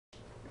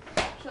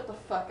shut the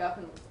fuck up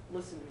and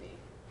listen to me.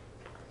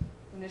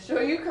 I'm gonna show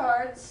you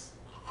cards,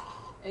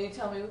 and you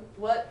tell me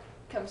what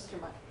comes to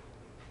mind.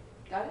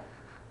 Got it?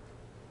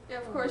 Yeah,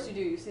 of course you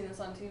do. You've seen this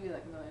on TV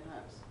like a million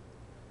times.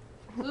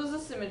 So what does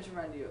this image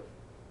remind you of?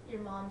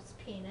 Your mom's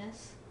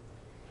penis.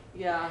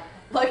 Yeah,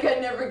 like I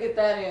never get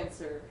that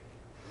answer.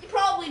 You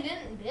probably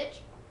didn't,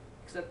 bitch.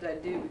 Except I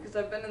do, because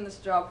I've been in this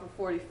job for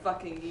 40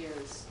 fucking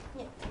years.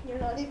 Yeah, you're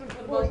not even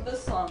What about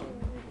this song?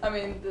 I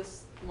mean,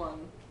 this one.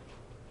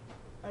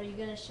 Are you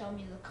gonna show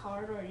me the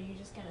card, or are you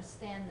just gonna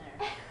stand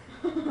there?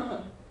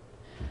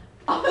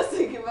 I was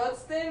thinking about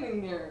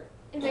standing there.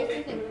 It makes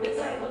me think. The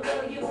type of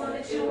girl you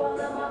wanna chew all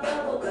of my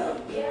bubble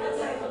gum. Yeah, the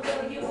type of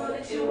girl you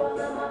wanna chew all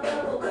of my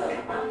bubble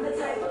gum. I'm the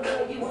type of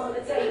girl you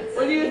wanna take.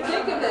 What do you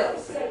think of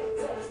this?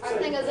 I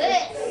think of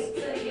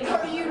this.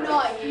 Are you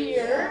not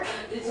here?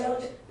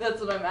 That's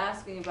what I'm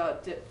asking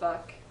about, dip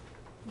fuck.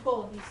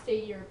 Well, if you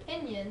state your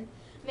opinion,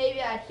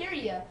 maybe I'd hear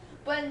you.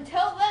 But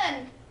until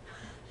then,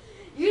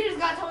 you just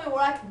gotta tell me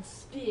where I can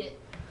spit.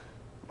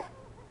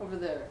 Over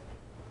there.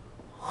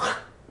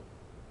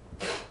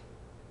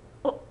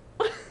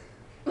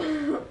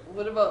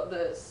 What about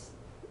this?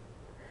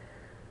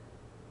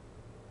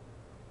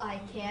 I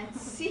can't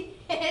see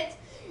it.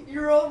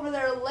 You're over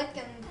there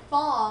licking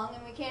thong,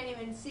 and we can't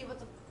even see what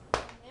the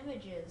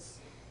image is.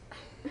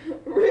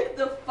 Read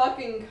the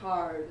fucking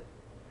card.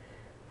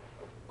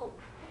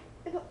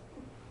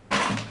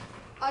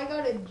 I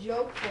got a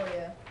joke for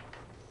you.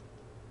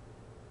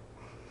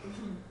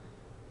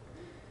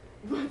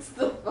 What's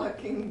the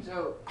fucking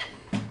joke?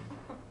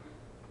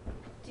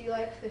 Do you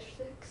like fish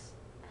sticks?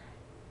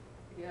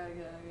 Yeah,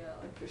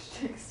 like fish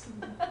sticks.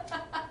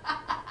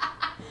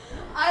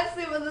 I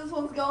see where this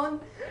one's going.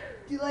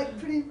 Do you like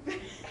putting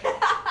fish?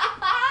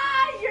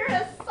 You're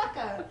a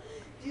sucker.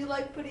 Do you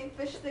like putting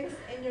fish sticks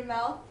in your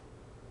mouth?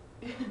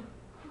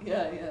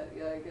 Yeah,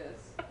 I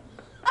guess.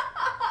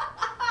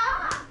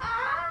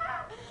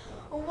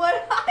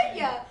 What are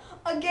ya?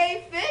 A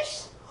gay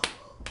fish?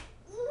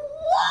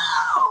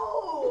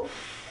 Whoa!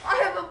 I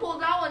haven't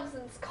pulled that one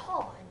since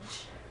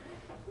college.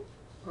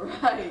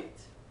 Right.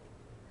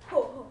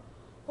 Oh.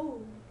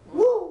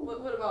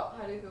 What about,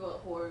 how do you feel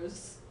about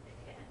whores?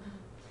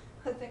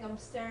 I think I'm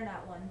staring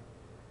at one.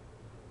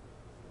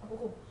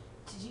 Oh,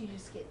 did you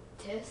just get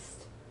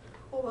tissed?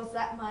 Or was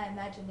that my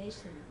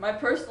imagination? My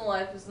personal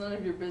life is none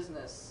of your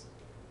business.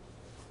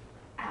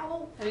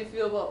 Ow! How do you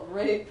feel about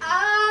rape?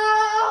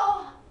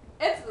 Ow!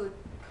 Answer the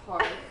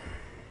card.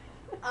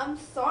 I'm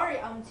sorry,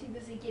 I'm too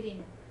busy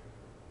getting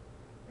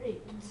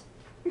raped.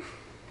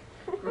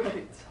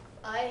 Right.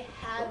 I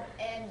have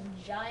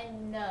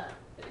angina.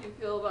 How do you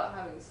feel about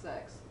having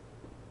sex?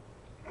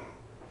 I've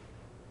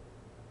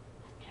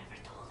never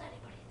told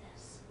anybody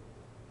this.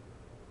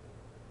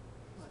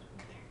 What?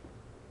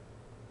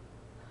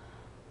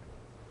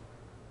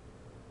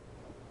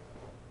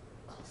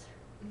 Closer.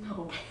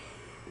 No.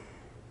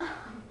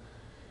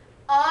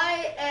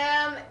 I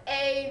am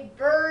a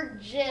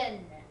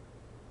virgin.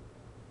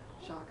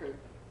 Shocker.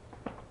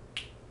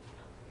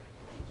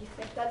 You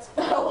think that's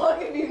How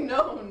long have you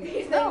known? You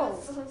think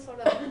that's some sort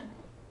of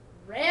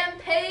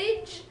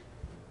rampage?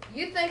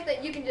 You think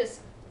that you can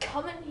just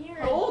come in here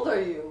and... How old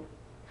are you?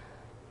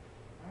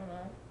 I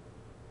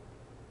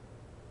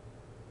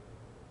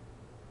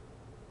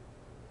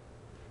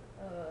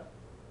don't know.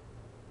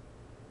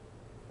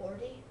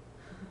 40?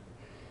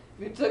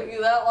 If it took you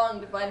that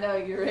long to find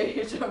out your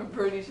age, I'm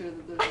pretty sure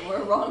that there's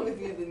more wrong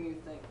with you than you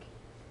think.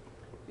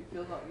 You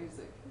feel about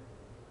music.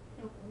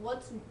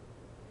 What's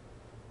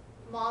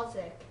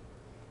Mozic?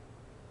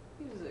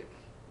 Music.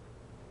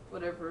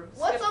 Whatever.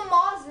 What's Skip. a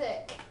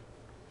Mozic?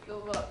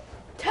 Feel about...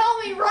 Tell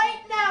me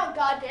right now,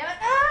 goddammit!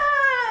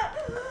 Ah!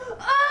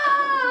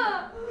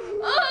 Ah!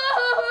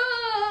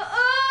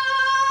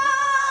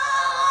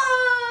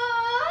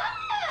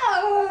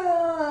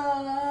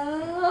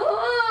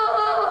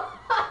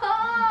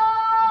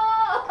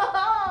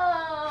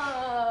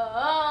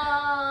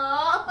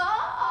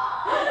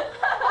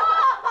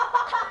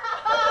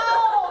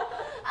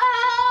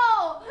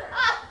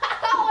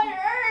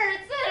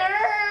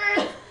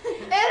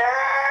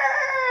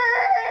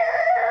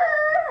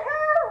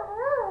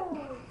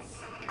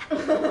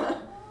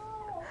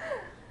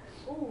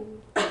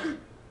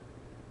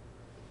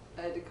 I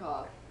had to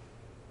cough.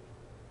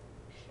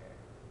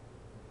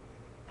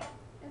 Sure.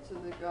 Answer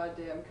the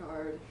goddamn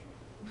card.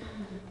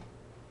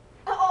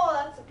 Oh,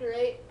 that's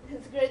great.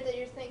 It's great that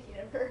you're thinking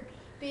of her,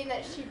 being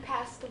that she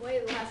passed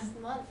away last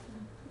month.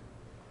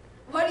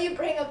 Why do you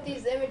bring up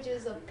these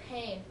images of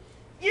pain?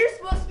 You're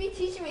supposed to be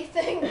teaching me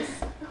things.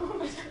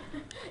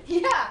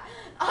 Yeah,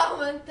 I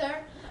went there